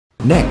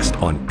Next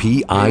on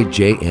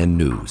PIJN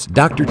News,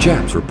 Dr.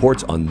 Chaps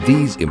reports on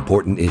these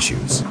important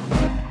issues.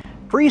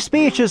 Free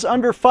speech is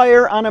under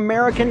fire on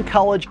American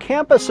college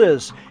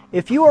campuses.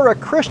 If you are a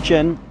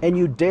Christian and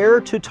you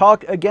dare to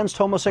talk against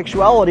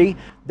homosexuality,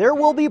 there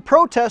will be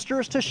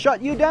protesters to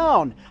shut you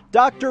down.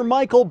 Dr.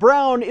 Michael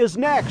Brown is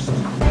next.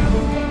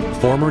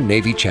 Former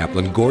Navy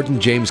chaplain Gordon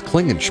James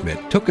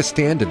Klingenschmitt took a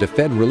stand to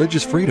defend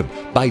religious freedom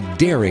by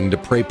daring to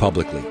pray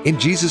publicly in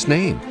Jesus'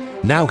 name.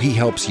 Now he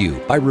helps you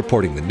by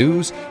reporting the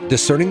news,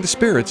 discerning the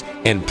spirits,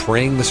 and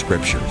praying the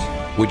scriptures.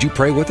 Would you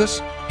pray with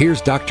us? Here's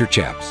Dr.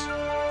 Chaps.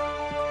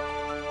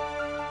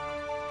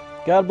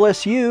 God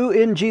bless you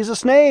in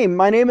Jesus' name.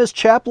 My name is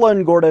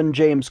Chaplain Gordon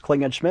James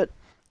Klingenschmitt,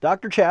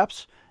 Dr.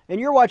 Chaps, and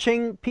you're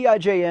watching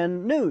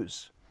PIJN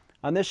News.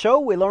 On this show,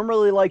 we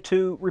normally like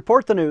to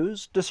report the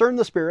news, discern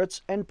the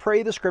spirits, and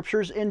pray the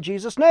scriptures in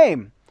Jesus'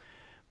 name.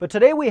 But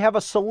today we have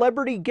a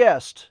celebrity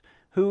guest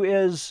who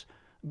has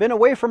been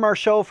away from our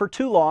show for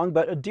too long,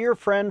 but a dear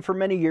friend for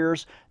many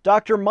years,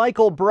 Dr.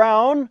 Michael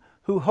Brown,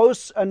 who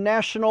hosts a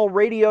national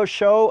radio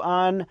show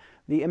on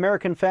the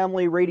American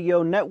Family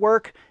Radio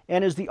Network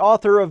and is the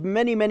author of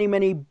many, many,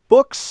 many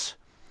books.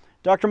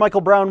 Dr.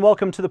 Michael Brown,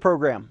 welcome to the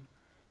program.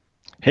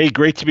 Hey,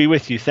 great to be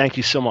with you. Thank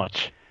you so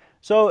much.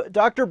 So,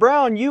 Dr.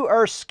 Brown, you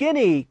are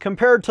skinny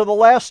compared to the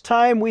last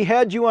time we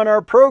had you on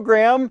our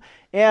program,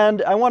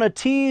 and I want to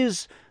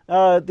tease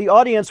the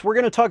audience. We're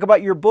going to talk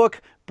about your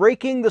book,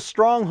 Breaking the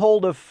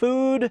Stronghold of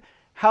Food,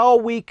 How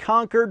We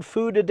Conquered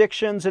Food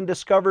Addictions and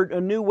Discovered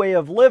a New Way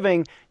of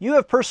Living. You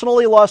have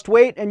personally lost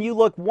weight, and you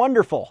look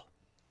wonderful.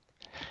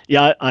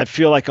 Yeah, I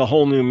feel like a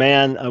whole new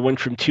man. I went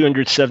from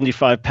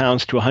 275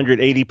 pounds to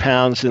 180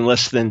 pounds in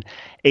less than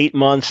 8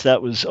 months.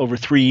 That was over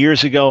 3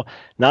 years ago,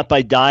 not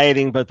by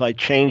dieting, but by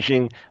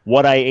changing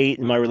what I ate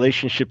and my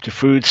relationship to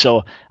food.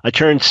 So I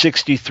turned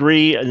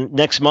 63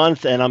 next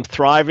month, and I'm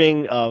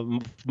thriving,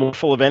 more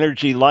full of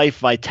energy, life,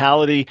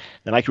 vitality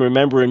than I can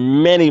remember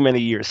in many, many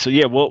years. So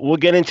yeah, we'll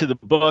get into the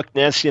book.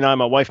 Nancy and I,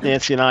 my wife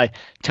Nancy and I,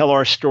 tell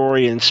our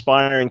story,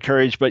 inspire,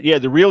 encourage. But yeah,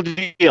 the real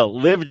deal,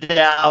 lived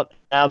out.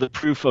 Now the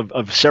proof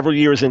of several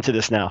years into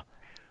this now.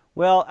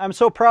 Well, I'm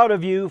so proud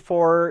of you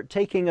for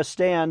taking a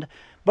stand.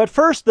 But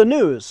first, the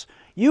news.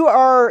 You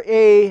are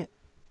a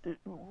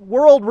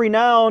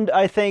world-renowned,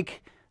 I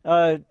think,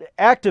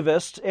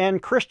 activist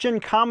and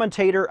Christian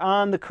commentator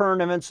on the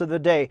current events of the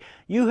day.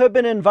 You have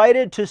been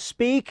invited to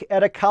speak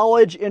at a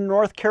college in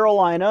North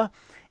Carolina,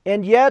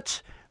 and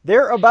yet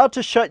they're about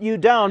to shut you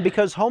down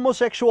because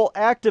homosexual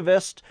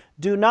activists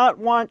do not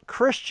want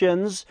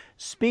Christians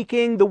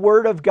speaking the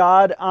Word of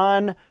God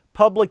on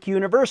public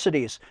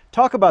universities.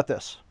 Talk about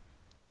this.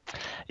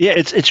 Yeah,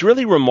 it's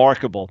really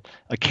remarkable.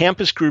 A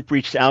campus group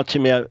reached out to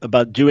me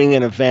about doing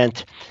an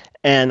event,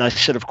 and I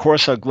said, of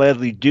course, I'll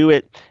gladly do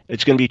it.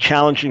 It's going to be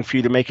challenging for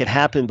you to make it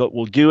happen, but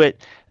we'll do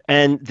it.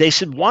 And they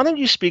said, why don't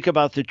you speak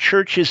about the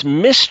church's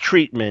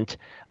mistreatment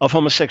of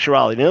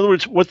homosexuality? In other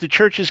words, what the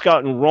church has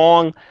gotten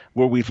wrong,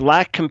 where we've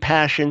lacked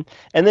compassion,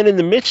 and then in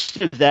the midst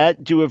of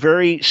that, do a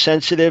very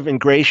sensitive and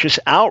gracious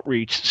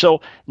outreach.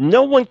 So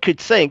no one could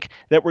think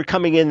that we're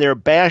coming in there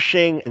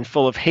bashing and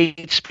full of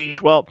hate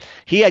speech. Well,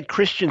 he had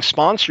Christian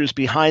sponsors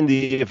behind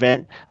the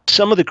event.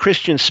 Some of the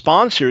Christian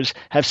sponsors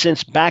have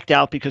since backed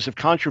out because of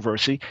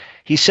controversy.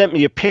 He sent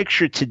me a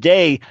picture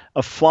today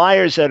of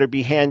flyers that are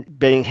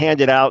being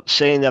handed out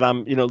saying that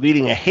I'm,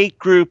 leading a hate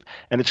group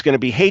and it's going to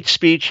be hate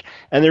speech.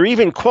 And there are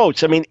even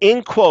quotes,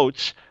 in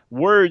quotes,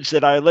 words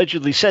that I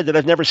allegedly said that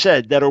I've never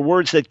said, that are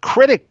words that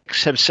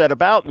critics have said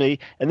about me.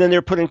 And then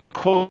they're putting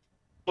quotes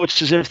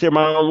as if they're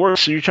my own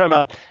words. So you're talking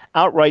about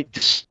outright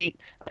deceit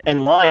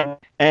and lying.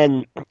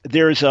 And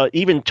there's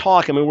even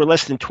talk, we're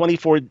less than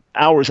 24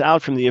 hours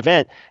out from the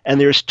event,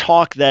 and there's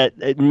talk that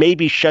it may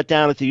be shut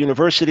down at the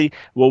university.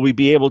 Will we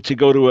be able to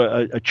go to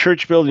a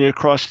church building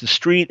across the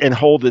street and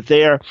hold it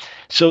there?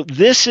 So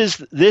this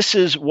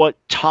is what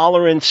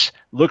tolerance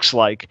looks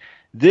like.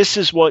 This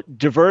is what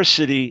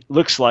diversity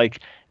looks like.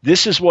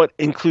 This is what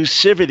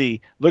inclusivity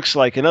looks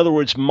like. In other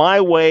words,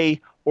 my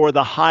way or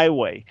the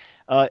highway.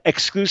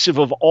 Exclusive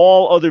of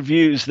all other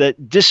views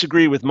that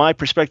disagree with my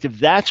perspective.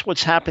 That's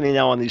what's happening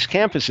now on these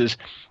campuses.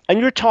 And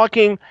you're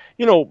talking,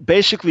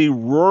 basically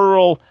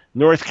rural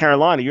North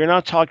Carolina. You're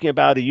not talking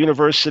about a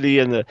university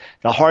in the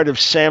heart of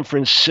San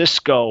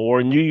Francisco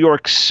or New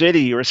York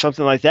City or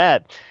something like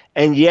that.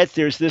 And yet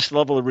there's this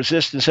level of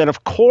resistance. And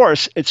of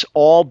course, it's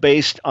all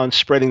based on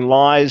spreading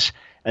lies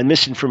and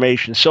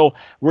misinformation. So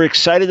we're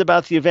excited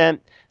about the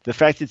event. The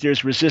fact that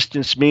there's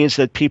resistance means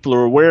that people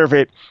are aware of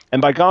it.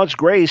 And by God's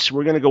grace,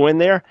 we're going to go in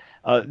there.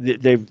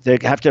 They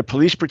have to have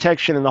police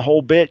protection and the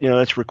whole bit.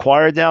 That's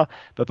required now.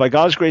 But by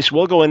God's grace,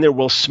 we'll go in there.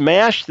 We'll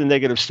smash the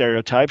negative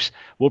stereotypes.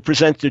 We'll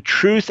present the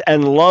truth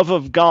and love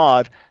of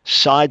God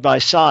side by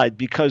side,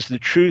 because the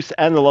truth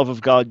and the love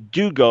of God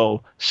do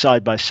go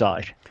side by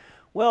side.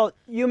 Well,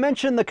 you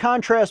mentioned the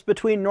contrast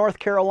between North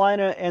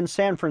Carolina and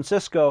San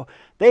Francisco.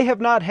 They have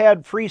not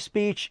had free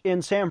speech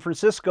in San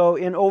Francisco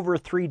in over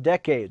 3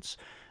 decades.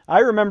 I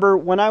remember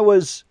when I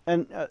was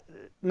a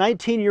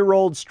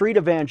 19-year-old street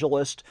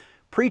evangelist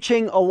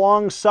preaching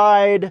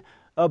alongside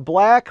a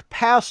black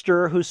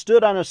pastor who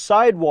stood on a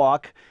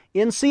sidewalk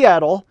in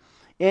Seattle,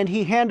 and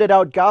he handed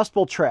out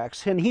gospel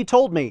tracts. And he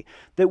told me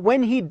that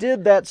when he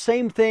did that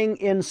same thing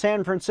in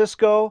San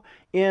Francisco,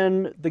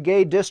 in the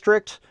gay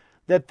district,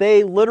 that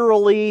they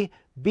literally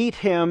beat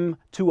him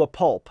to a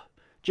pulp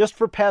just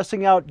for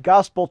passing out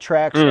gospel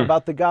tracts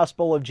about the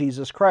gospel of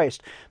Jesus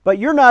Christ. But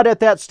you're not at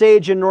that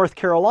stage in North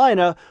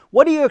Carolina.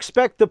 What do you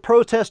expect the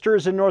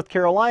protesters in North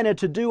Carolina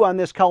to do on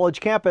this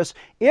college campus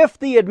if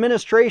the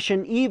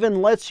administration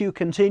even lets you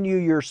continue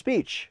your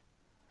speech?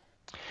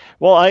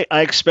 Well,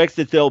 I expect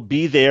that they'll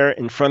be there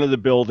in front of the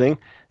building,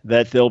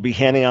 that they'll be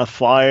handing out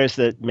flyers,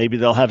 that maybe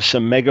they'll have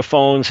some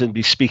megaphones and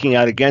be speaking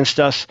out against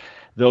us.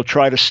 They'll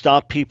try to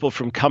stop people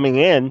from coming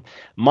in.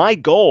 My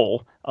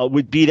goal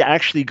would be to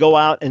actually go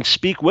out and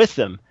speak with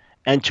them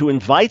and to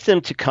invite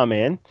them to come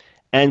in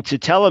and to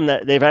tell them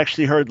that they've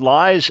actually heard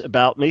lies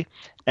about me,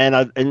 and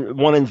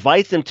want to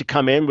invite them to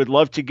come in. Would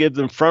love to give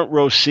them front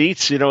row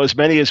seats, as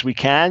many as we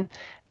can,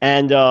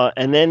 and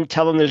then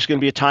tell them there's going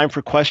to be a time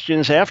for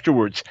questions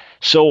afterwards.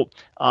 So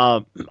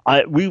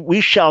we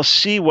shall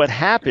see what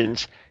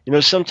happens.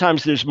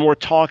 Sometimes there's more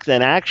talk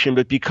than action,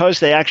 but because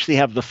they actually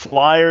have the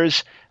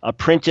flyers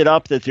printed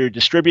up that they're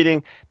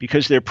distributing,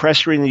 because they're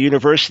pressuring the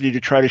university to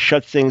try to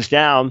shut things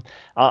down,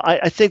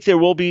 I think there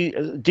will be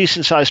a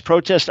decent-sized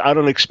protest. I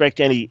don't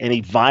expect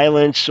any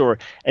violence or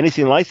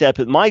anything like that,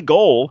 but my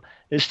goal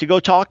is to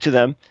go talk to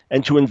them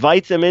and to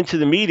invite them into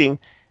the meeting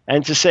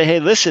and to say,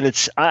 hey, listen,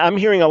 I'm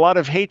hearing a lot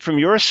of hate from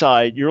your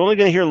side. You're only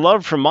going to hear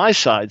love from my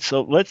side.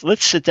 So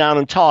let's sit down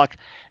and talk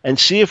and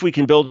see if we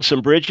can build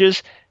some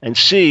bridges and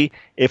see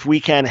if we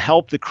can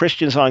help the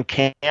Christians on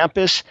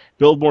campus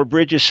build more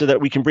bridges so that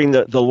we can bring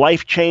the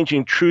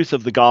life-changing truth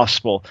of the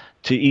gospel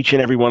to each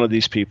and every one of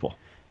these people.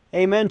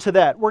 Amen to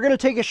that. We're going to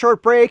take a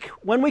short break.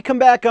 When we come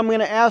back, I'm going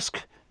to ask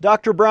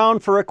Dr. Brown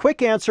for a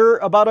quick answer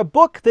about a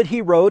book that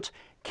he wrote,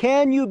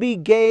 Can You Be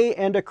Gay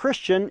and a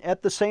Christian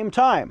at the Same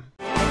Time?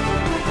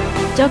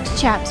 Dr.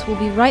 Chaps will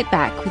be right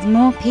back with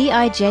more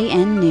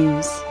PIJN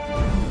news.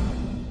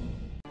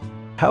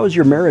 How is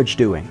your marriage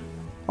doing?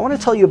 I want to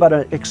tell you about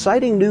an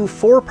exciting new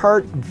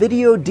 4-part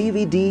video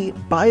DVD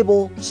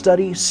Bible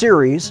study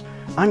series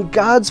on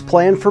God's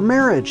plan for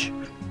marriage.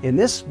 In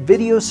this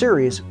video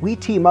series, we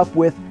team up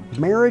with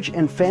marriage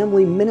and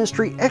family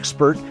ministry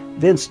expert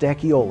Vince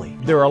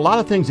D'Acchioli. There are a lot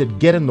of things that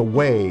get in the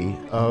way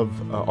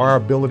of our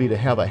ability to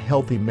have a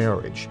healthy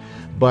marriage.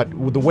 But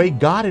the way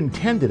God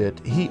intended it,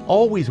 He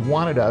always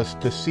wanted us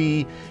to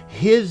see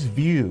His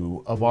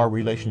view of our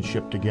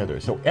relationship together.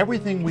 So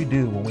everything we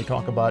do when we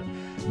talk about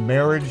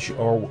marriage,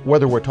 or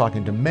whether we're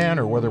talking to men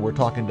or whether we're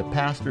talking to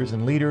pastors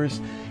and leaders,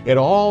 it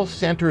all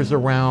centers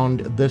around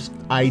this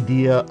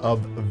idea of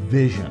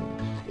vision.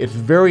 It's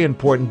very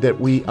important that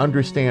we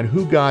understand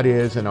who God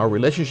is and our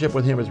relationship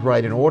with Him is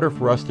right in order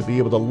for us to be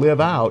able to live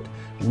out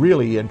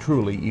really and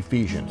truly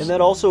Ephesians. And that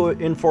also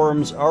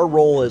informs our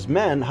role as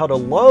men, how to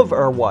love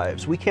our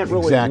wives. We can't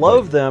really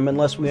love them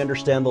unless we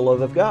understand the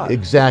love of God.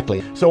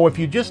 Exactly. So if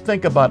you just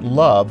think about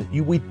love,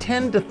 we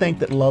tend to think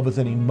that love is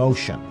an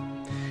emotion.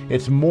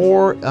 It's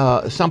more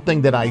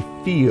something that I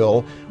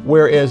feel,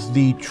 whereas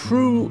the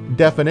true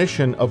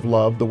definition of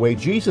love, the way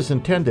Jesus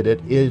intended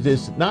it,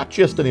 is not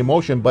just an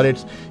emotion, but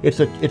it's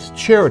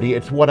charity.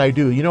 It's what I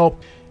do.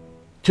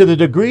 To the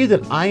degree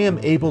that I am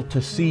able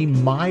to see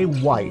my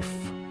wife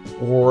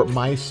or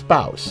my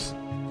spouse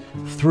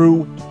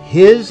through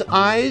His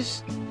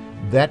eyes,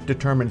 that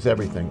determines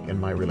everything in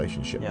my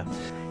relationship. Yeah.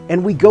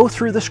 And we go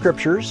through the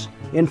scriptures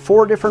in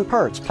 4 different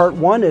parts. Part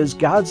 1 is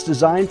God's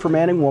design for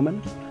man and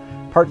woman.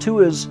 Part 2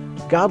 is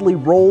godly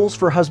roles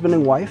for husband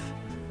and wife.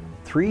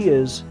 3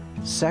 is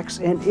sex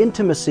and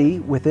intimacy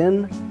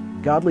within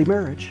godly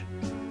marriage.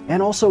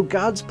 And also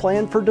God's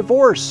plan for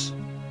divorce.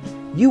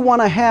 You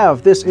want to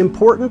have this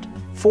important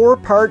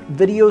 4-part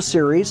video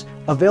series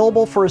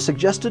available for a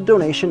suggested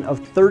donation of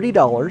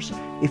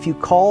 $30 if you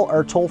call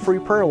our toll-free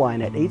prayer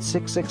line at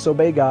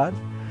 866-OBEY-GOD.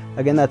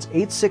 Again, that's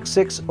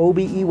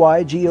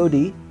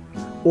 866-OBEY-GOD.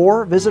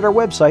 Or visit our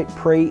website,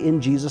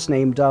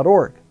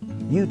 prayinjesusname.org.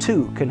 You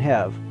too can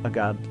have a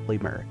godly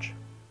marriage.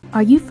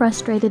 Are you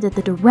frustrated at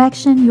the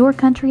direction your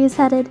country is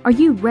headed? Are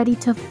you ready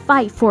to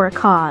fight for a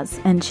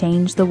cause and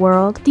change the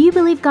world? Do you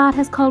believe God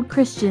has called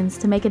Christians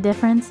to make a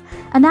difference?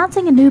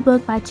 Announcing a new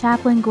book by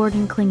Chaplain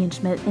Gordon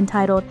Klingenschmitt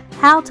entitled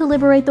How to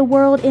Liberate the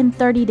World in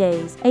 30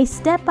 Days, a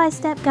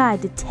step-by-step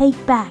guide to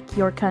take back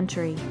your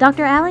country.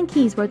 Dr. Alan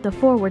Keyes wrote the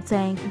foreword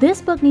saying,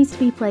 "This book needs to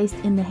be placed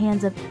in the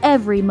hands of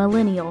every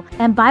millennial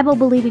and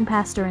Bible-believing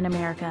pastor in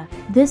America.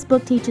 This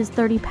book teaches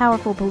 30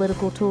 powerful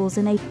political tools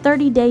in a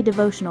 30-day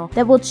devotional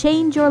that will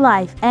change your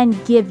life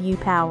and give you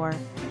power.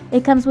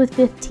 It comes with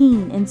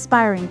 15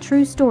 inspiring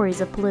true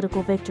stories of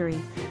political victory.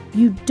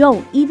 You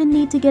don't even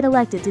need to get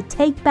elected to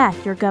take back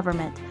your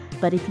government.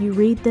 But if you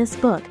read this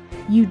book,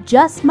 you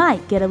just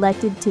might get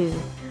elected too."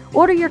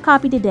 Order your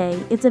copy today.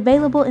 It's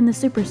available in the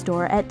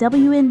Superstore at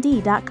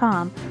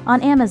WND.com,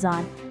 on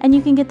Amazon, and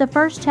you can get the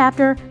first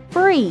chapter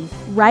free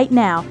right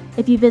now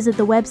if you visit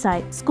the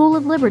website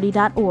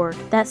schoolofliberty.org.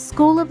 That's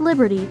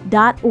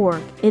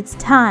schoolofliberty.org. It's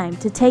time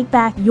to take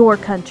back your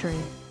country.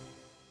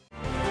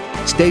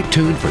 Stay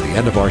tuned for the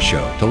end of our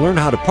show to learn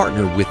how to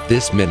partner with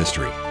this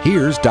ministry.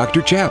 Here's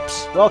Dr.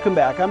 Chaps. Welcome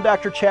back. I'm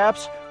Dr.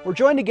 Chaps. We're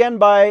joined again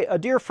by a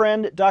dear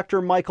friend,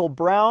 Dr. Michael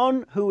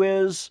Brown, who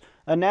is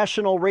a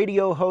national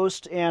radio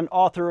host and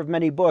author of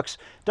many books.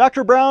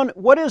 Dr. Brown,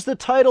 what is the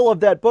title of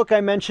that book I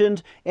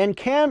mentioned, and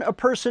can a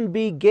person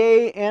be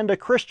gay and a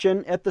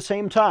Christian at the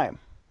same time?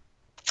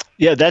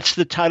 Yeah, that's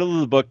the title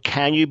of the book,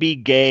 Can You Be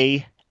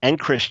Gay and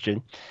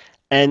Christian?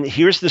 And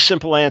here's the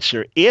simple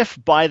answer.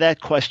 If by that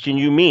question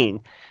you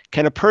mean,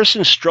 can a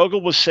person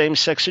struggle with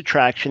same-sex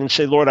attraction and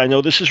say, Lord, I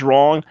know this is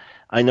wrong.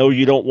 I know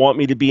you don't want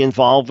me to be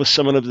involved with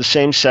someone of the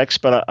same sex,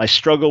 but I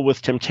struggle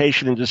with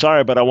temptation and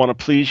desire, but I want to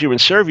please you and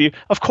serve you.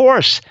 Of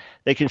course,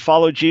 they can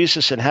follow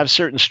Jesus and have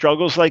certain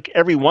struggles like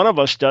every one of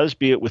us does,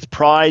 be it with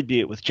pride,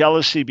 be it with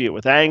jealousy, be it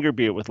with anger,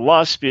 be it with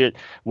lust, be it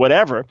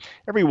whatever.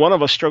 Every one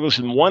of us struggles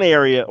in one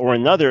area or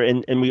another,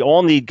 and we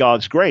all need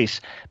God's grace.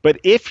 But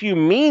if you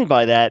mean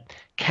by that,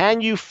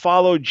 can you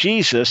follow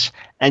Jesus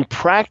and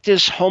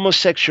practice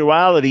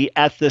homosexuality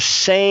at the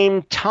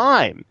same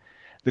time?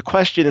 The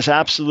question is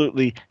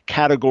absolutely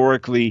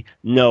categorically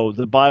no.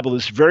 The Bible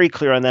is very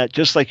clear on that,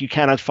 just like you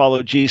cannot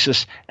follow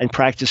Jesus and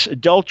practice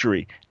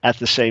adultery at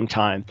the same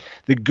time.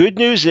 The good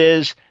news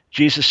is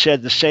Jesus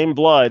shed the same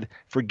blood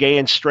for gay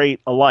and straight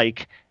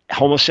alike,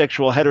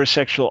 homosexual,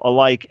 heterosexual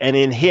alike, and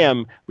in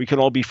him we can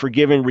all be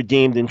forgiven,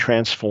 redeemed, and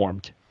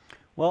transformed.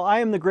 Well, I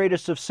am the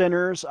greatest of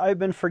sinners. I've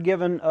been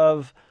forgiven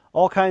of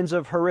all kinds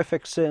of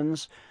horrific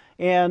sins,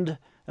 and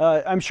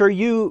I'm sure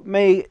you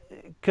may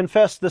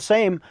confess the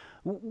same.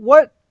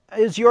 What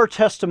is your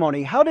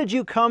testimony? How did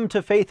you come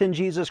to faith in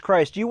Jesus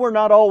Christ? You were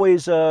not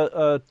always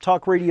a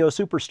talk radio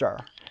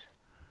superstar.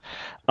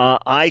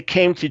 I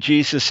came to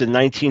Jesus in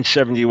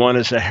 1971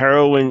 as a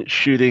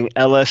heroin-shooting,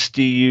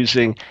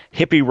 LSD-using,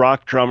 hippie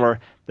rock drummer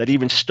that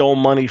even stole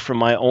money from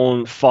my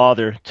own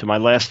father, to my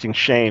lasting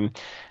shame.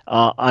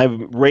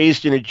 I'm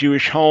raised in a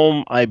Jewish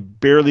home. I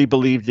barely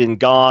believed in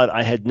God.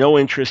 I had no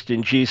interest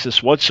in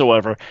Jesus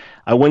whatsoever.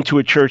 I went to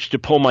a church to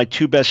pull my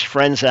two best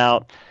friends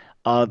out.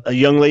 A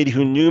young lady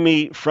who knew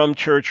me from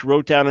church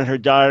wrote down in her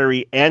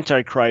diary,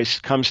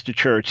 Antichrist comes to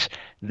church.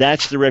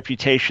 That's the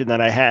reputation that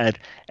I had.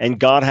 And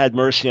God had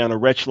mercy on a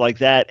wretch like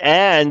that.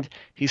 And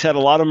he's had a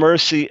lot of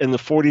mercy in the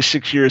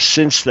 46 years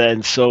since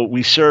then. So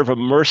we serve a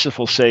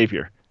merciful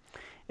Savior.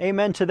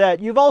 Amen to that.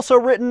 You've also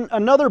written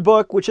another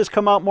book, which has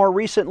come out more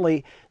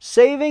recently,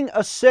 Saving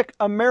a Sick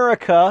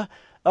America,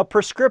 a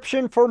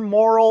prescription for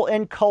moral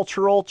and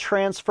cultural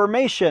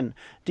transformation.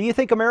 Do you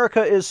think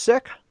America is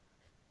sick?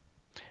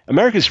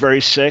 America's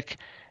very sick,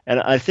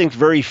 and I think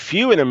very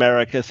few in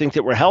America think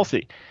that we're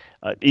healthy.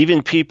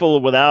 Even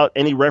people without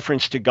any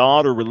reference to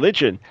God or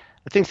religion,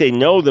 I think they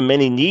know the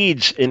many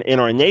needs in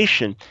our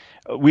nation.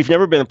 We've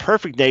never been a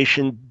perfect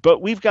nation,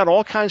 but we've got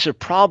all kinds of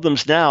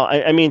problems now.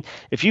 I mean,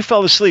 if you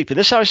fell asleep, and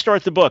this is how I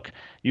start the book,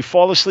 you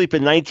fall asleep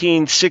in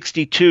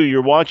 1962,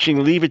 you're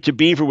watching Leave It to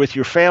Beaver with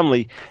your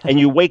family, and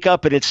you wake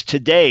up and it's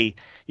today.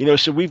 You know,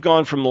 so we've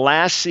gone from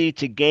Lassie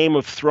to Game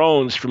of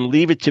Thrones, from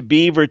Leave It to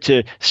Beaver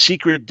to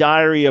Secret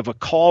Diary of a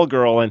Call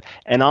Girl,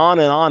 and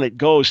on it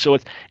goes. So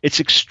it's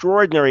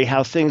extraordinary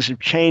how things have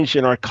changed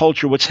in our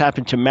culture, what's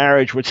happened to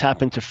marriage, what's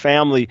happened to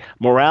family,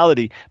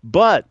 morality.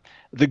 But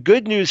the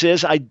good news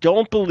is I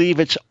don't believe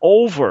it's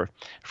over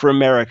for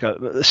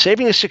America.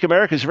 Saving a Sick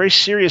America is a very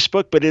serious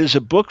book, but it is a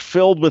book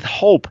filled with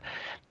hope.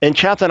 And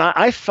Chaplain,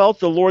 I felt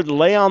the Lord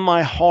lay on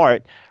my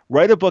heart,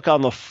 write a book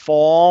on the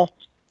fall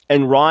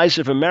and rise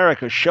of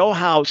America, show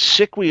how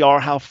sick we are,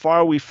 how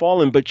far we've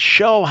fallen, but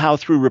show how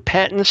through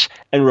repentance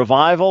and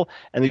revival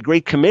and the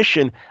Great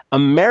Commission,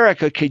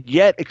 America could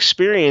yet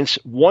experience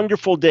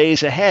wonderful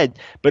days ahead.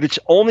 But it's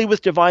only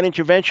with divine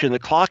intervention. The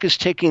clock is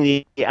ticking,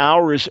 the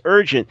hour is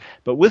urgent,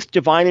 but with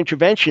divine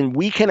intervention,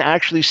 we can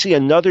actually see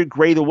another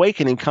great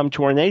awakening come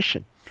to our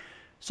nation.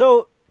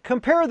 So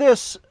compare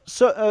this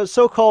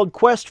so-called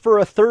quest for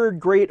a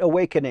third great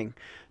awakening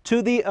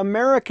to the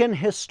American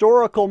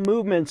historical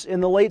movements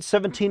in the late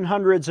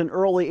 1700s and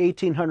early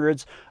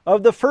 1800s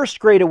of the First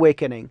Great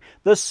Awakening,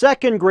 the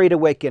Second Great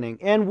Awakening,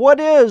 and what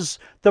is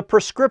the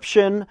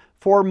prescription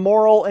for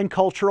moral and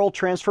cultural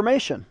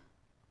transformation?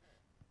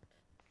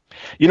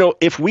 You know,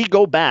 if we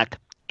go back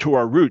to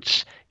our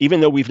roots,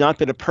 even though we've not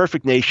been a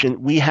perfect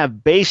nation, we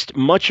have based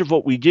much of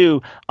what we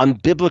do on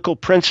biblical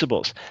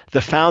principles. The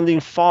founding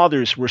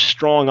fathers were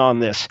strong on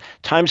this.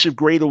 Times of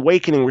Great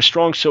Awakening were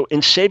strong. So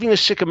in Saving a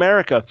Sick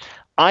America,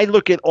 I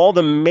look at all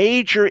the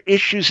major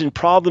issues and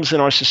problems in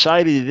our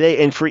society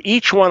today, and for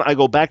each one, I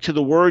go back to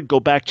the Word,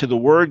 go back to the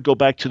Word, go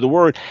back to the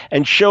Word,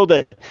 and show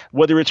that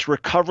whether it's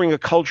recovering a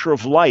culture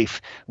of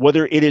life,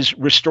 whether it is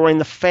restoring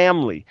the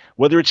family,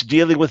 whether it's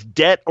dealing with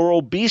debt or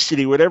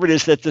obesity, whatever it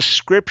is, that the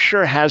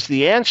Scripture has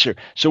the answer.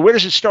 So where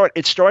does it start?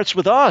 It starts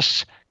with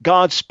us.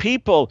 God's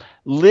people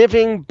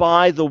living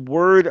by the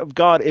Word of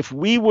God. If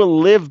we will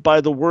live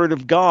by the Word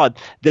of God,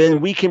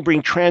 then we can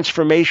bring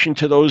transformation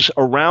to those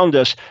around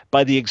us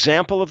by the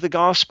example of the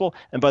gospel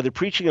and by the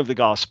preaching of the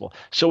gospel.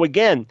 So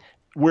again,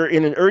 we're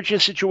in an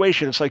urgent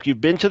situation. It's like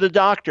you've been to the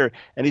doctor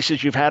and he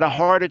says you've had a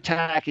heart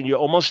attack and you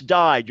almost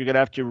died. You're going to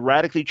have to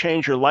radically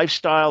change your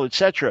lifestyle,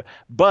 etc.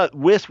 But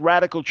with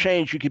radical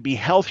change, you could be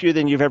healthier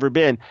than you've ever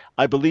been.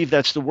 I believe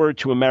that's the word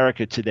to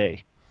America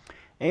today.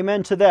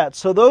 Amen to that.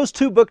 So those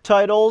two book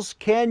titles,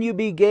 Can You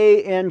Be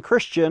Gay and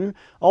Christian?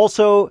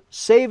 Also,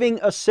 Saving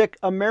a Sick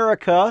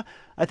America.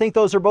 I think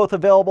those are both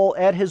available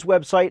at his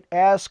website,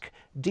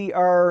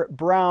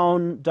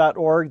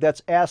 askdrbrown.org.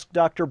 That's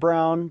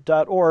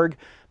askdrbrown.org.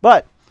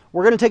 But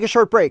we're going to take a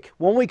short break.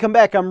 When we come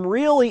back, I'm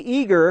really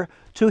eager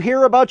to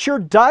hear about your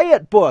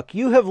diet book.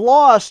 You have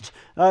lost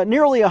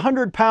nearly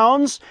 100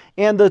 pounds,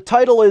 and the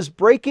title is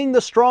Breaking the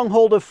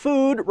Stronghold of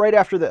Food, right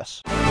after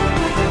this.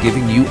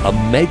 Giving you a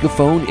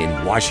megaphone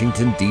in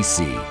Washington,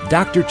 D.C.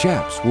 Dr.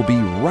 Chaps will be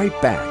right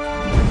back.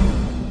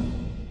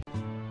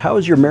 How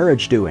is your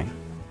marriage doing?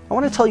 I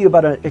want to tell you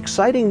about an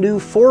exciting new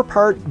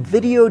 4-part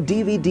video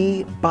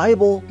DVD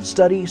Bible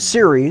study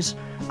series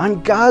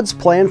on God's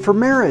plan for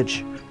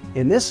marriage.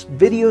 In this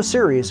video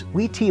series,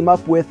 we team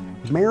up with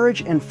marriage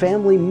and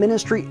family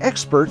ministry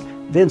expert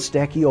Vince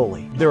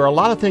D'Acchioli. There are a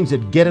lot of things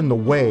that get in the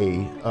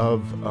way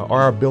of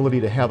our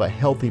ability to have a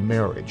healthy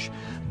marriage.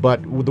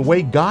 But the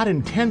way God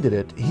intended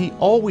it, He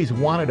always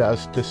wanted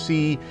us to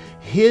see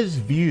His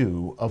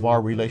view of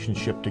our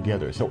relationship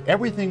together. So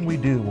everything we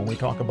do when we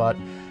talk about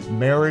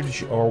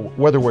marriage, or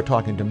whether we're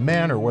talking to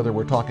men or whether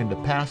we're talking to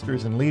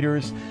pastors and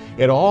leaders,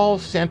 it all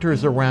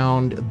centers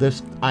around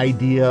this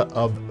idea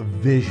of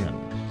vision.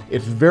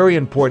 It's very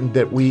important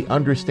that we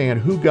understand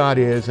who God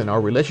is and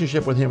our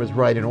relationship with Him is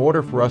right in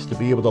order for us to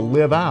be able to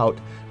live out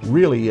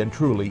really and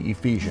truly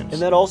Ephesians.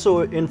 And that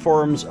also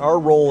informs our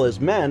role as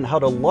men, how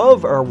to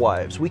love our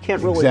wives. We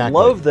can't really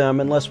love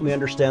them unless we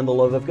understand the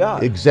love of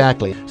God.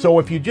 Exactly. So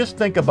if you just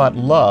think about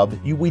love,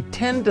 we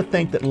tend to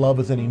think that love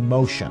is an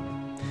emotion.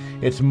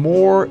 It's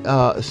more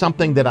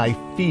something that I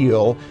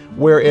feel,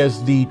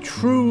 whereas the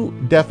true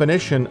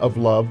definition of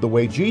love, the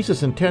way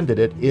Jesus intended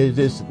it,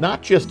 is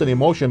not just an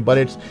emotion, but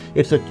it's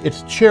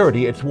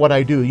charity. It's what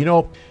I do. You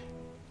know,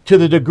 to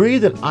the degree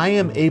that I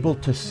am able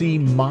to see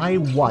my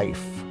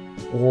wife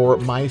or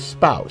my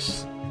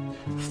spouse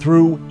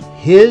through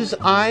His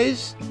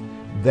eyes,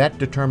 that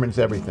determines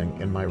everything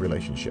in my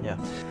relationship. Yeah.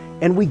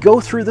 And we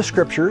go through the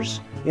scriptures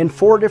in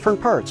 4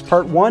 different parts.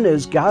 Part 1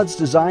 is God's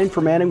design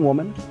for man and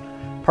woman.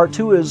 Part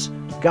 2 is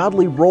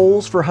godly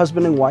roles for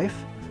husband and wife.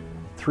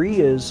 3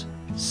 is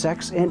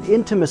sex and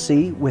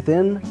intimacy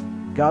within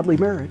godly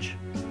marriage.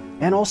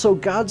 And also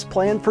God's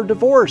plan for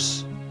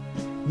divorce.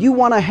 You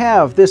want to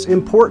have this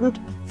important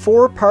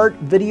 4-part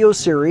video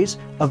series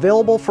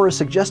available for a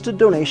suggested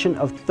donation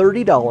of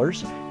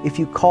 $30 if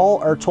you call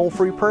our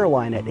toll-free prayer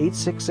line at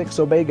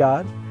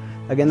 866-OBEY-GOD.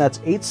 Again, that's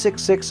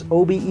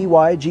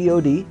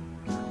 866-OBEY-GOD.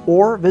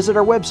 Or visit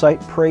our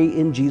website,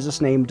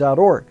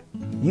 prayinjesusname.org.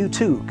 You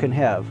too can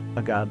have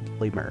a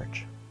godly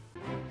marriage.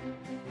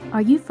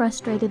 Are you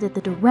frustrated at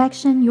the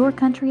direction your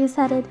country is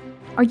headed?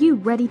 Are you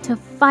ready to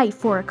fight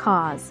for a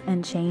cause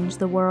and change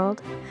the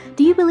world?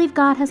 Do you believe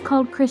God has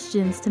called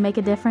Christians to make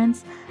a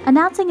difference?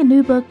 Announcing a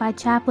new book by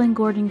Chaplain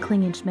Gordon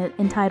Klingenschmitt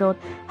entitled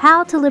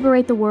How to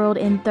Liberate the World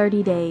in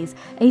 30 Days,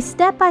 a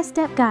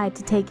step-by-step guide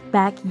to take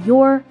back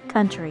your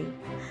country.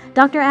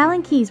 Dr.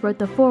 Alan Keyes wrote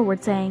the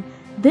foreword saying,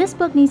 "This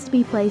book needs to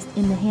be placed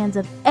in the hands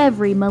of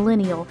every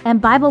millennial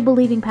and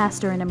Bible-believing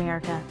pastor in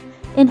America."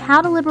 In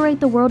How to Liberate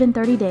the World in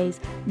 30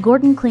 Days,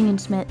 Gordon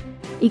Klingenschmitt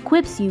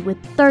equips you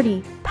with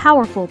 30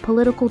 powerful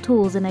political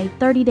tools in a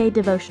 30-day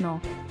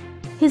devotional.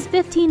 His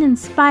 15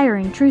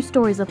 inspiring true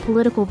stories of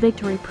political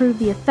victory prove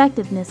the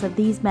effectiveness of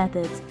these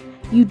methods.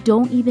 You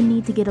don't even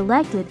need to get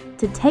elected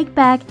to take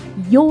back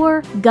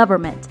your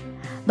government.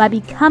 By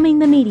becoming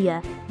the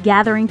media,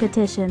 gathering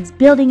petitions,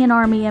 building an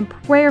army, and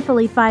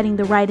prayerfully fighting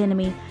the right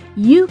enemy,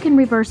 you can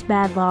reverse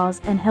bad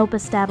laws and help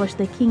establish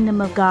the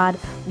kingdom of God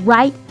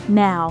right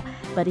now.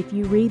 But if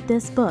you read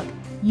this book,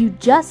 you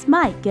just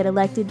might get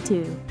elected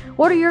too.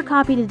 Order your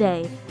copy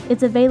today.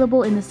 It's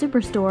available in the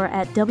Superstore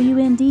at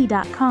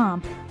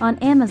WND.com, on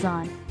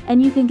Amazon,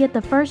 and you can get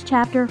the first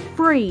chapter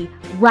free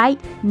right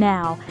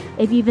now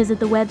if you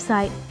visit the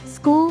website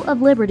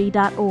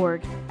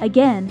schoolofliberty.org.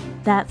 Again,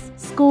 that's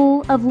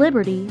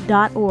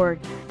schoolofliberty.org.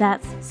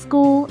 That's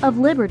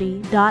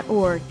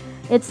schoolofliberty.org.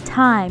 It's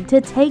time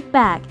to take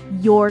back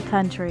your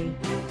country.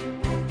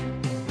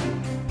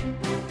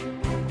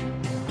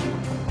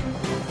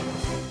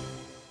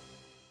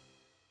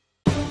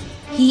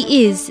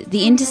 He is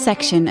the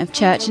intersection of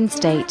church and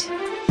state.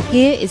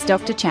 Here is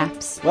Dr.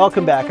 Chaps.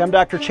 Welcome back. I'm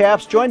Dr.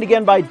 Chaps, joined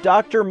again by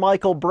Dr.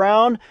 Michael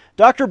Brown.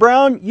 Dr.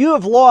 Brown, you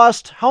have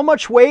lost how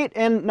much weight?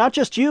 And not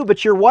just you,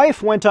 but your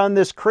wife went on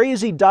this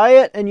crazy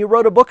diet and you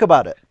wrote a book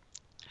about it.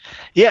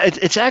 Yeah,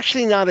 it's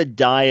actually not a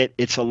diet.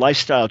 It's a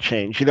lifestyle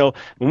change. You know,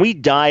 when we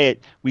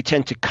diet, we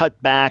tend to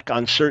cut back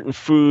on certain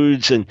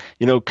foods and,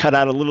 cut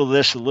out a little of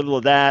this, a little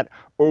of that.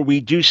 or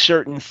we do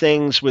certain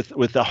things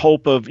with the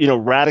hope of,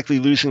 radically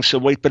losing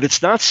some weight, but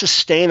it's not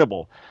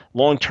sustainable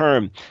long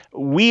term.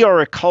 We are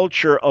a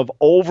culture of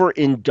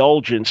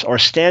overindulgence. Our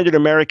standard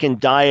American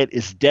diet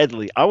is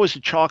deadly. I was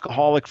a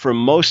chocoholic for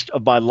most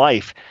of my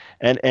life,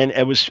 and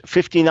I was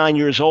 59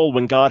 years old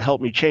when God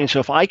helped me change. So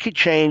if I could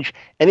change,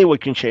 anyone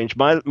can change.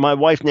 My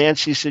wife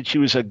Nancy said she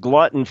was a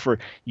glutton for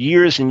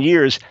years and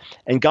years,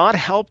 and God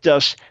helped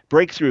us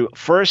break through.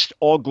 First,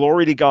 all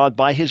glory to God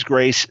by his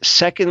grace.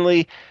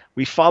 Secondly,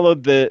 we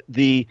followed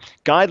the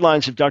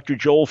guidelines of Dr.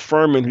 Joel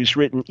Fuhrman, who's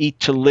written Eat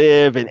to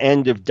Live and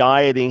End of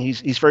Dieting.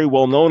 He's very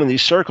well known in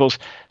these circles.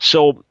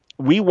 So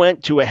we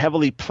went to a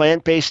heavily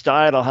plant-based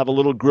diet. I'll have a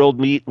little grilled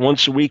meat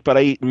once a week, but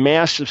I eat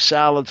massive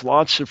salads,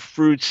 lots of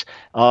fruits,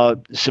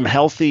 some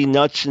healthy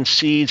nuts and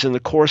seeds in the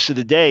course of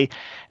the day.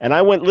 And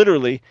I went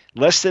literally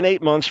less than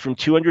 8 months from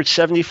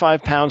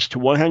 275 pounds to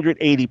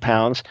 180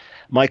 pounds.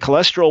 My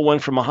cholesterol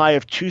went from a high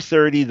of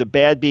 230, the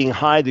bad being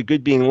high, the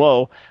good being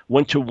low,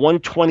 went to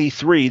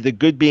 123, the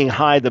good being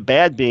high, the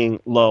bad being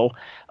low.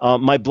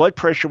 My blood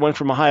pressure went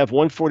from a high of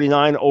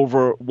 149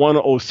 over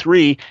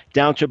 103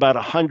 down to about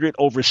 100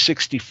 over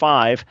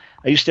 65.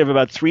 I used to have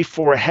about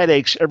 3-4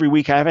 headaches every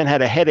week. I haven't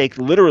had a headache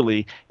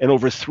literally in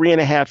over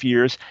 3.5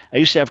 years. I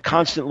used to have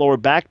constant lower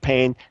back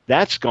pain.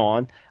 That's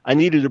gone. I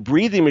needed a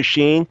breathing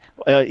machine.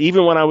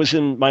 Even when I was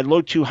in my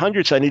low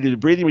 200s, I needed a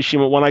breathing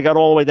machine. But when I got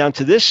all the way down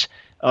to this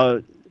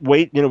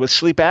weight, with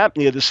sleep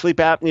apnea, the sleep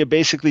apnea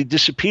basically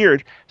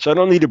disappeared. So I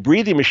don't need a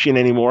breathing machine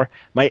anymore.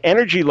 My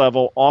energy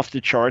level off the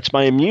charts,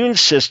 my immune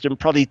system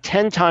probably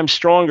 10 times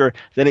stronger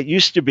than it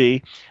used to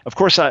be. Of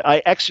course,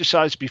 I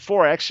exercised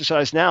before, I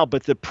exercise now,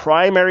 but the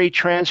primary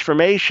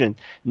transformation,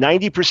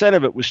 90%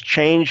 of it was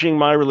changing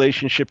my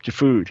relationship to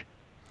food.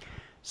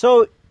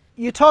 So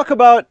you talk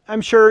about,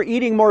 I'm sure,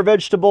 eating more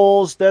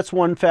vegetables, that's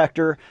one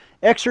factor,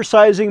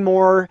 exercising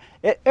more.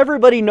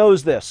 Everybody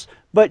knows this.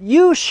 But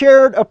you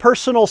shared a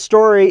personal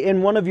story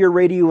in one of your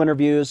radio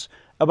interviews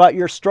about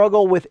your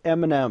struggle with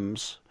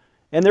M&Ms.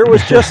 And there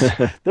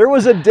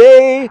was a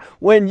day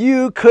when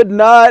you could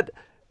not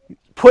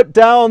put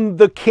down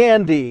the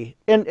candy,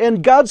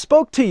 and God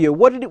spoke to you.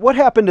 What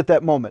happened at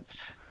that moment?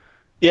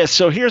 Yeah,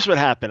 so here's what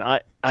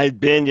happened. I'd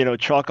been,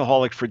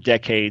 chocoholic for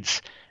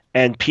decades,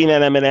 and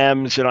peanut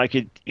M&Ms, and I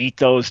could eat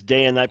those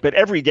day and night. But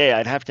every day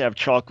I'd have to have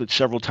chocolate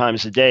several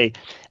times a day.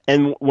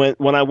 And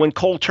when I went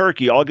cold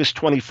turkey, August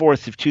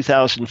 24th of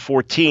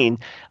 2014,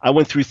 I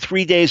went through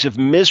 3 days of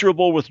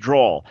miserable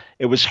withdrawal.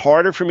 It was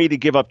harder for me to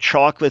give up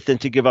chocolate than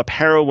to give up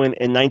heroin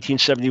in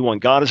 1971.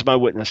 God is my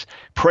witness.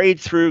 Prayed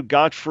through,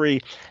 got free.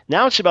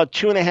 Now it's about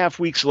 2.5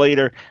 weeks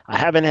later. I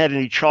haven't had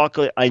any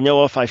chocolate. I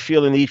know if I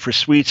feel the need for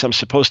sweets, I'm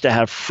supposed to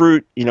have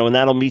fruit, and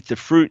that'll meet the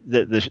fruit,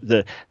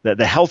 the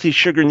healthy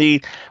sugar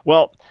need.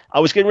 Well, I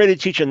was getting ready to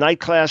teach a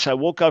night class. I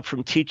woke up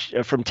from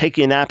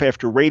taking a nap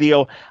after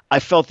radio. I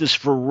felt this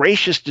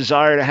voracious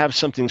desire to have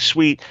something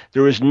sweet.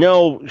 There was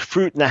no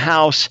fruit in the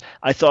house.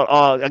 I thought,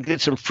 I'll get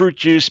some fruit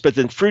juice, but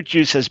then fruit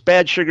juice has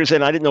bad sugars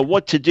in it. I didn't know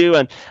what to do.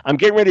 And I'm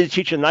getting ready to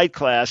teach a night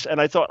class. And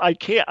I thought, I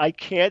can't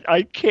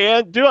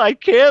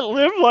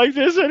live like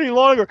this any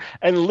longer.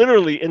 And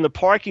literally in the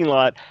parking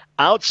lot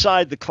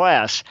outside the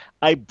class,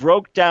 I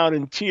broke down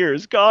in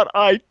tears. God,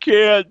 I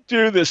can't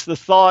do this. The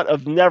thought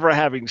of never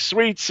having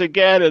sweets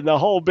again and the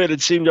whole bit,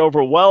 it seemed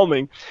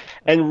overwhelming.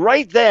 And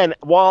right then,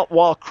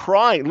 while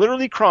crying,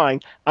 literally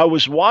crying, I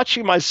was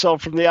watching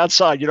myself from the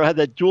outside, had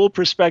that dual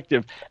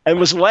perspective, and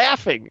was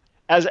laughing.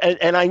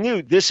 And I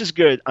knew, this is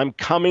good. I'm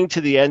coming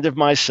to the end of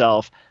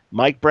myself.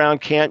 Mike Brown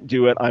can't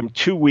do it. I'm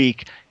too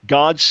weak.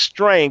 God's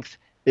strength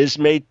is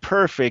made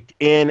perfect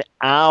in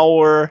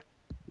our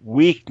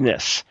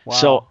weakness. Wow.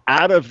 So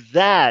out of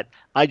that,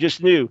 I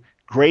just knew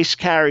grace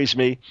carries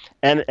me,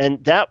 and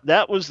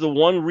that was the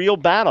one real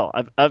battle.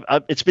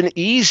 It's been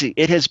easy.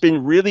 It has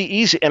been really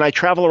easy, and I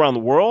travel around the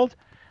world.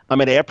 I'm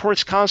at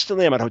airports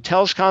constantly. I'm at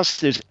hotels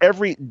constantly. There's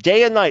every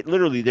day and night,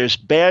 literally, there's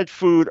bad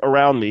food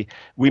around me.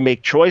 We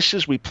make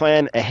choices. We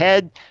plan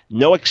ahead.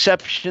 No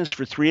exceptions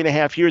for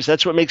 3.5 years.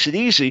 That's what makes it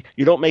easy.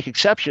 You don't make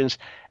exceptions.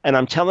 And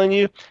I'm telling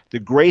you, the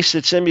grace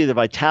that's in me, the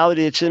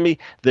vitality that's in me,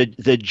 the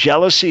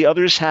jealousy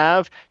others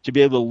have to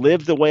be able to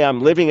live the way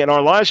I'm living, and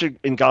our lives are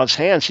in God's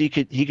hands. He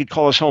could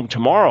call us home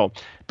tomorrow.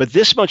 But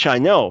this much I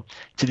know,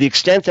 to the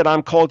extent that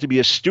I'm called to be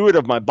a steward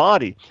of my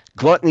body,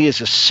 gluttony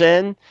is a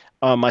sin.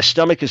 My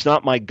stomach is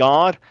not my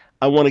God.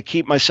 I want to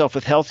keep myself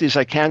as healthy as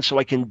I can so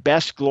I can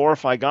best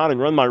glorify God and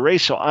run my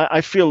race. So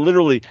I feel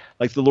literally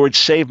like the Lord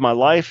saved my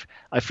life.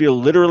 I feel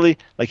literally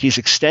like he's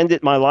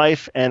extended my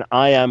life, and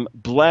I am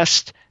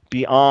blessed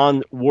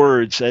beyond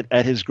words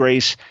at his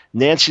grace.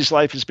 Nancy's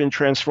life has been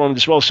transformed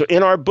as well. So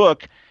in our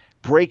book,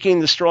 Breaking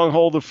the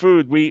Stronghold of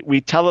Food,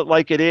 we tell it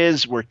like it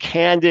is. We're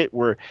candid.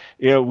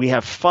 We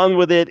have fun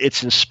with it.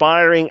 It's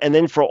inspiring. And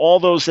then for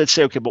all those that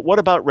say, okay, but what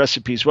about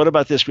recipes? What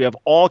about this? We have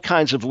all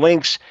kinds of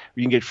links.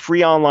 You can get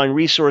free online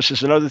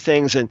resources and other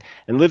things and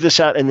live this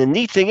out. And the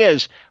neat thing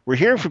is, we're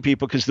hearing from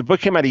people, because the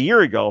book came out a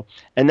year ago,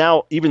 and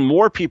now even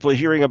more people are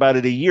hearing about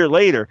it a year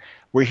later.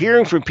 We're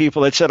hearing from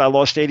people that said, I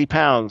lost 80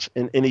 pounds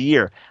in a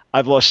year.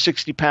 I've lost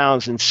 60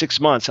 pounds in 6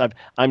 months.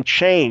 I'm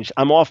changed.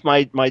 I'm off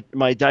my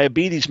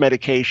diabetes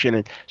medication.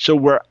 And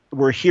so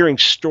we're hearing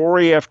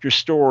story after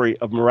story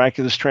of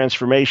miraculous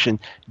transformation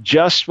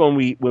just when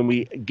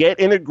we get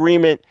in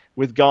agreement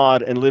with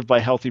God and live by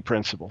healthy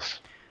principles.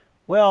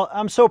 Well,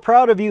 I'm so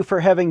proud of you for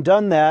having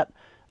done that.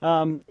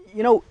 On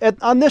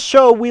this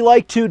show, we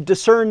like to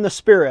discern the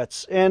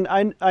spirits. And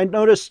I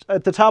noticed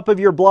at the top of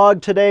your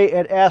blog today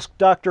at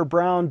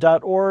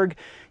askdrbrown.org,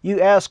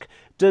 you ask,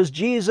 does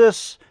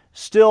Jesus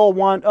still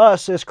want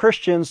us as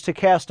Christians to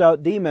cast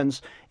out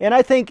demons? And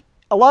I think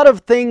a lot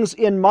of things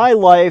in my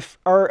life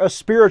are a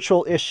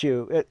spiritual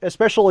issue,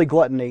 especially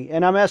gluttony,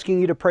 and I'm asking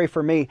you to pray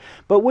for me.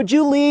 But would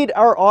you lead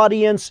our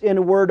audience in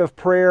a word of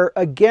prayer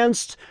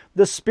against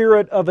the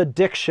spirit of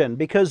addiction?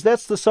 Because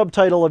that's the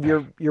subtitle of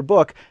your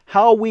book,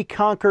 How We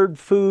Conquered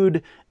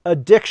Food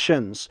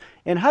Addictions.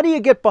 And how do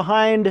you get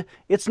behind,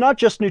 it's not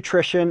just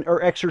nutrition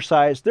or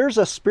exercise, there's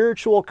a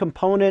spiritual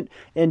component,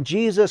 and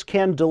Jesus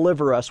can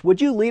deliver us. Would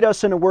you lead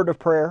us in a word of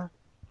prayer?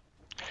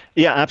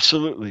 Yeah,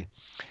 absolutely.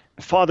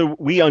 Father,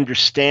 we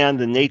understand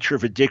the nature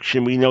of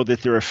addiction. We know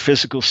that there are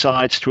physical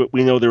sides to it.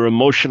 We know there are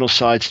emotional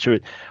sides to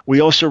it. We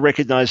also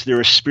recognize there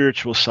are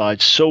spiritual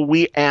sides. So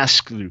we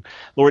ask you,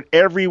 Lord,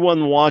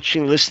 everyone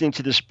watching, listening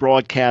to this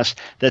broadcast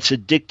that's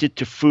addicted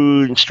to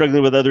food and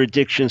struggling with other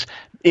addictions,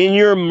 in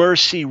your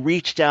mercy,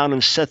 reach down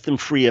and set them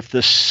free. If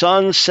the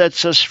Son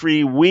sets us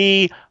free,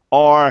 we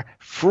are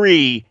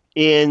free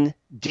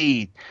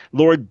indeed.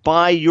 Lord,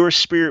 by your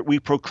Spirit, we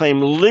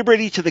proclaim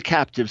liberty to the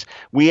captives.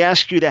 We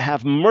ask you to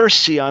have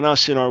mercy on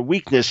us in our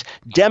weakness,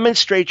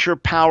 demonstrate your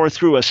power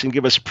through us, and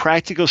give us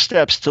practical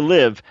steps to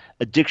live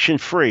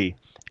addiction-free.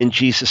 In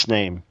Jesus'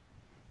 name.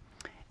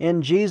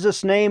 In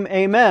Jesus' name,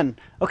 amen.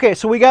 Okay,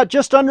 so we got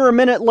just under a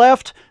minute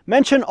left.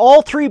 Mention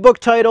all 3 book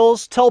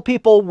titles, tell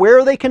people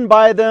where they can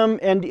buy them,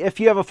 and if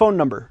you have a phone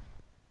number.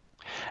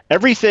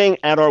 Everything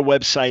at our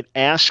website,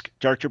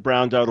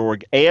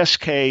 askdrbrown.org,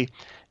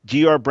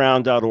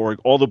 askdrbrown.org.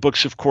 All the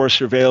books, of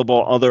course, are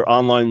available, other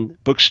online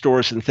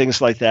bookstores and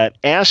things like that.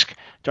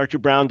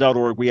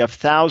 AskDrBrown.org. We have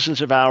thousands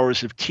of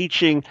hours of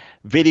teaching,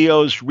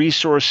 videos,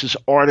 resources,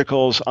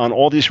 articles on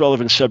all these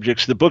relevant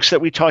subjects. The books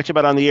that we talked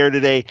about on the air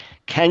today,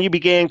 Can You Be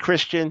Gay and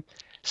Christian?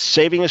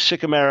 Saving a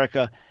Sick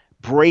America,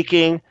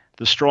 Breaking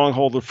the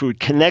Stronghold of Food.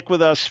 Connect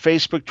with us,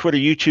 Facebook, Twitter,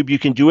 YouTube. You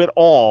can do it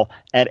all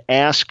at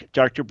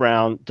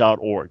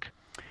AskDrBrown.org.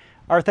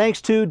 Our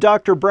thanks to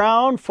Dr.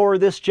 Brown for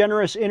this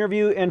generous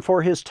interview and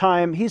for his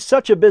time. He's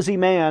such a busy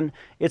man.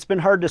 It's been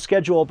hard to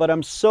schedule, but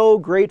I'm so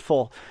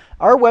grateful.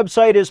 Our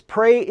website is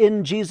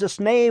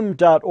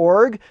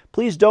prayinjesusname.org.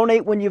 Please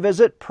donate when you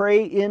visit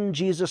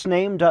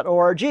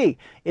prayinjesusname.org.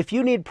 If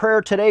you need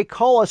prayer today,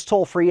 call us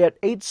toll-free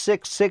at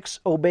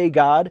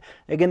 866-OBEY-GOD.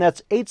 Again,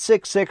 that's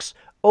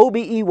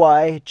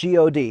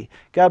 866-OBEY-GOD.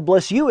 God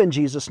bless you in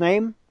Jesus'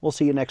 name. We'll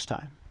see you next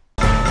time.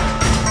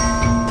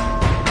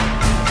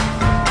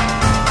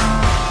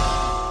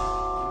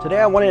 Today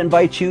I want to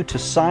invite you to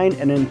sign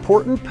an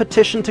important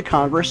petition to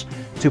Congress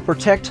to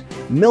protect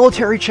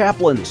military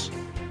chaplains,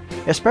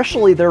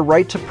 especially their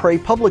right to pray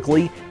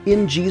publicly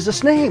in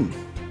Jesus' name.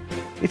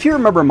 If you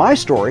remember my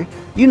story,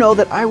 you know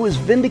that I was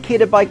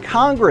vindicated by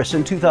Congress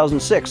in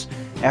 2006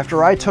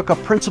 after I took a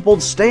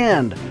principled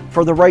stand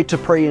for the right to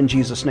pray in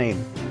Jesus'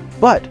 name.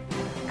 But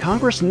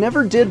Congress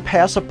never did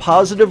pass a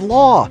positive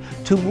law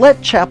to let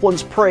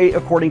chaplains pray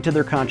according to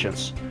their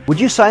conscience.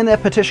 Would you sign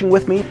that petition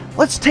with me?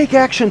 Let's take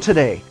action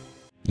today.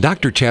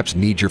 Dr. Chaps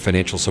needs your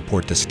financial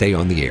support to stay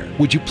on the air.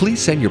 Would you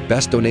please send your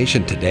best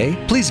donation today?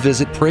 Please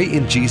visit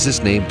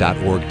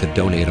prayinjesusname.org to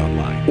donate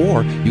online.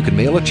 Or you can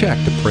mail a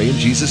check to Pray in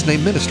Jesus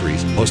Name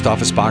Ministries, Post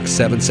Office Box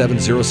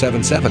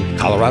 77077,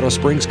 Colorado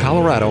Springs,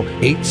 Colorado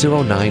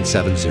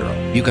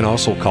 80970. You can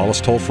also call us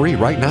toll-free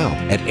right now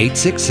at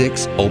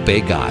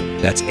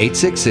 866-OBEY-GOD. That's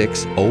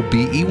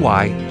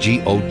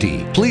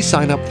 866-OBEY-GOD. Please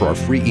sign up for our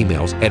free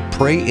emails at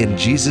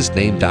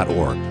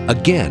prayinjesusname.org.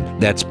 Again,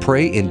 that's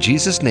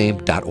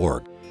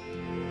prayinjesusname.org.